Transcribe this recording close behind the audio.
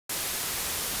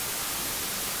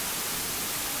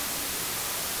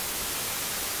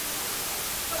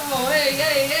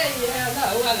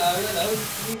hello.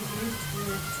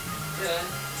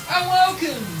 And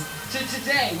welcome to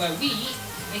today where we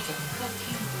make a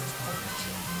fucking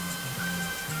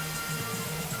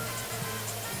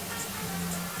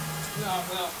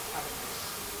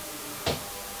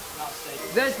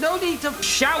There's no need to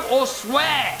shout or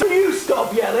swear! Do you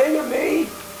stop yelling at me?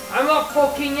 I'm not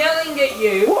fucking yelling at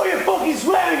you! Why are you fucking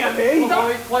swearing at me?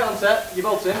 Wait on set, you're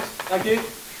bolting. Thank you.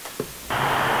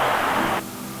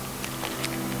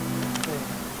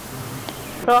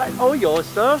 Right, all yours,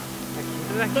 sir.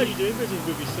 How are you doing business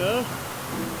with you, sir?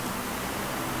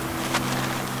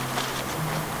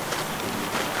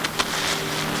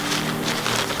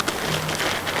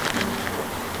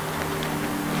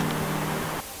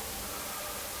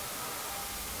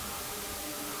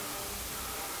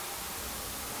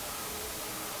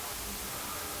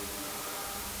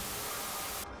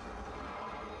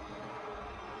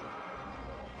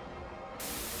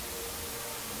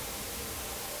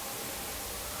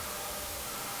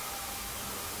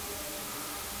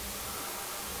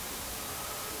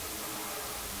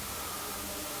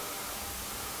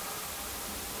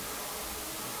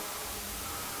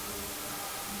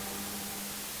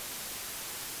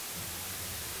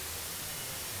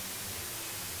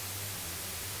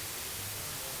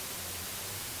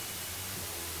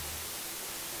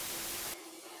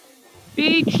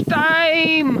 Beach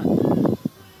time!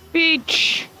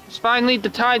 Beach! It's finally, the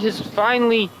tide has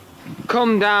finally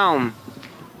come down.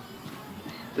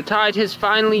 The tide has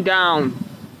finally down.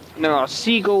 And there are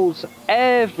seagulls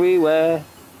everywhere.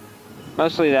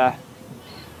 Mostly there.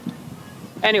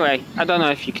 Anyway, I don't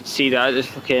know if you can see that, just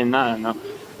fucking, I don't know.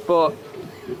 But,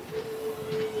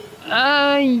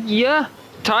 yeah.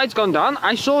 Tide's gone down.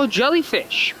 I saw a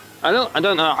jellyfish. I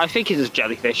don't know, I think it's a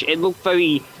jellyfish. It looked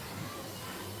very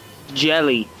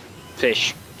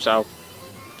jellyfish, so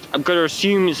I'm gonna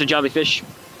assume it's a jellyfish.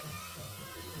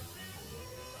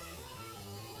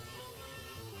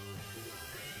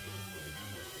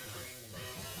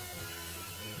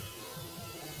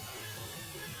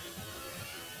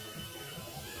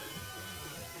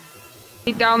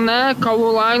 Down there,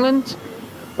 Coral Island,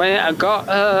 when I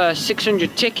got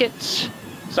 600 tickets,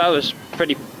 so that was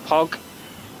pretty pog.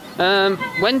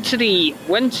 Went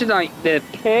to like the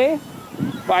pier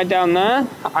right down there.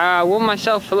 I won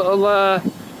myself a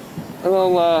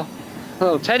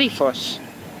little teddy fuss.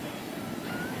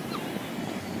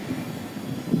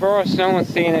 Of course, no one's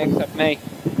seen it except me.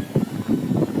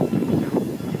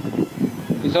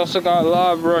 He's also got a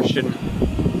lot of Russian.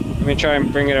 Let me try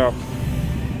and bring it up.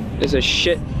 There's a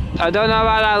shit. I don't know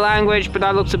about that language, but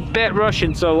that looks a bit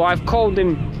Russian, so I've called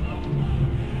him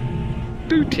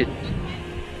Putin.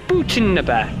 Putin the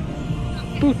bear.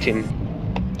 Putin.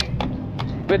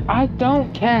 But I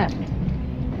don't care.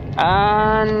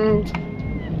 And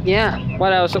yeah,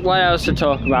 what else to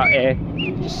talk about here?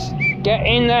 Just get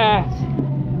in there.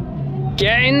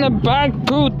 Get in the bag,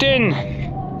 Putin.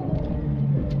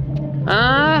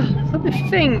 Let me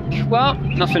think. Well,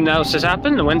 nothing else has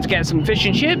happened. I went to get some fish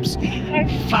and chips.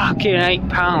 Fucking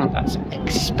 £8. That's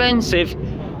expensive.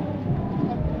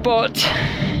 But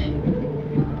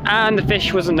and the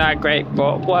fish wasn't that great,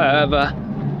 but whatever.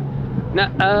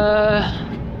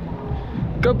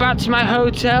 Go back to my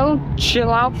hotel,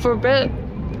 chill out for a bit,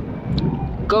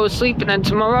 go to sleep, and then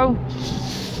tomorrow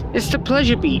it's the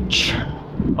pleasure beach.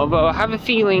 Although I have a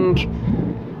feeling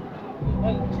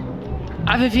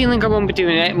I won't be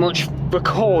doing that much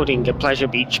recording at Pleasure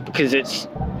Beach because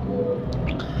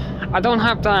I don't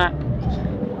have that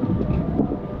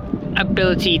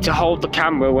ability to hold the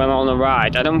camera when on a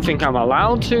ride. I don't think I'm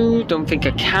allowed to, don't think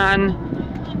I can.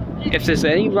 If there's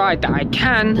any ride that I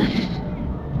can,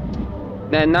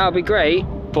 then that'll be great,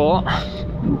 but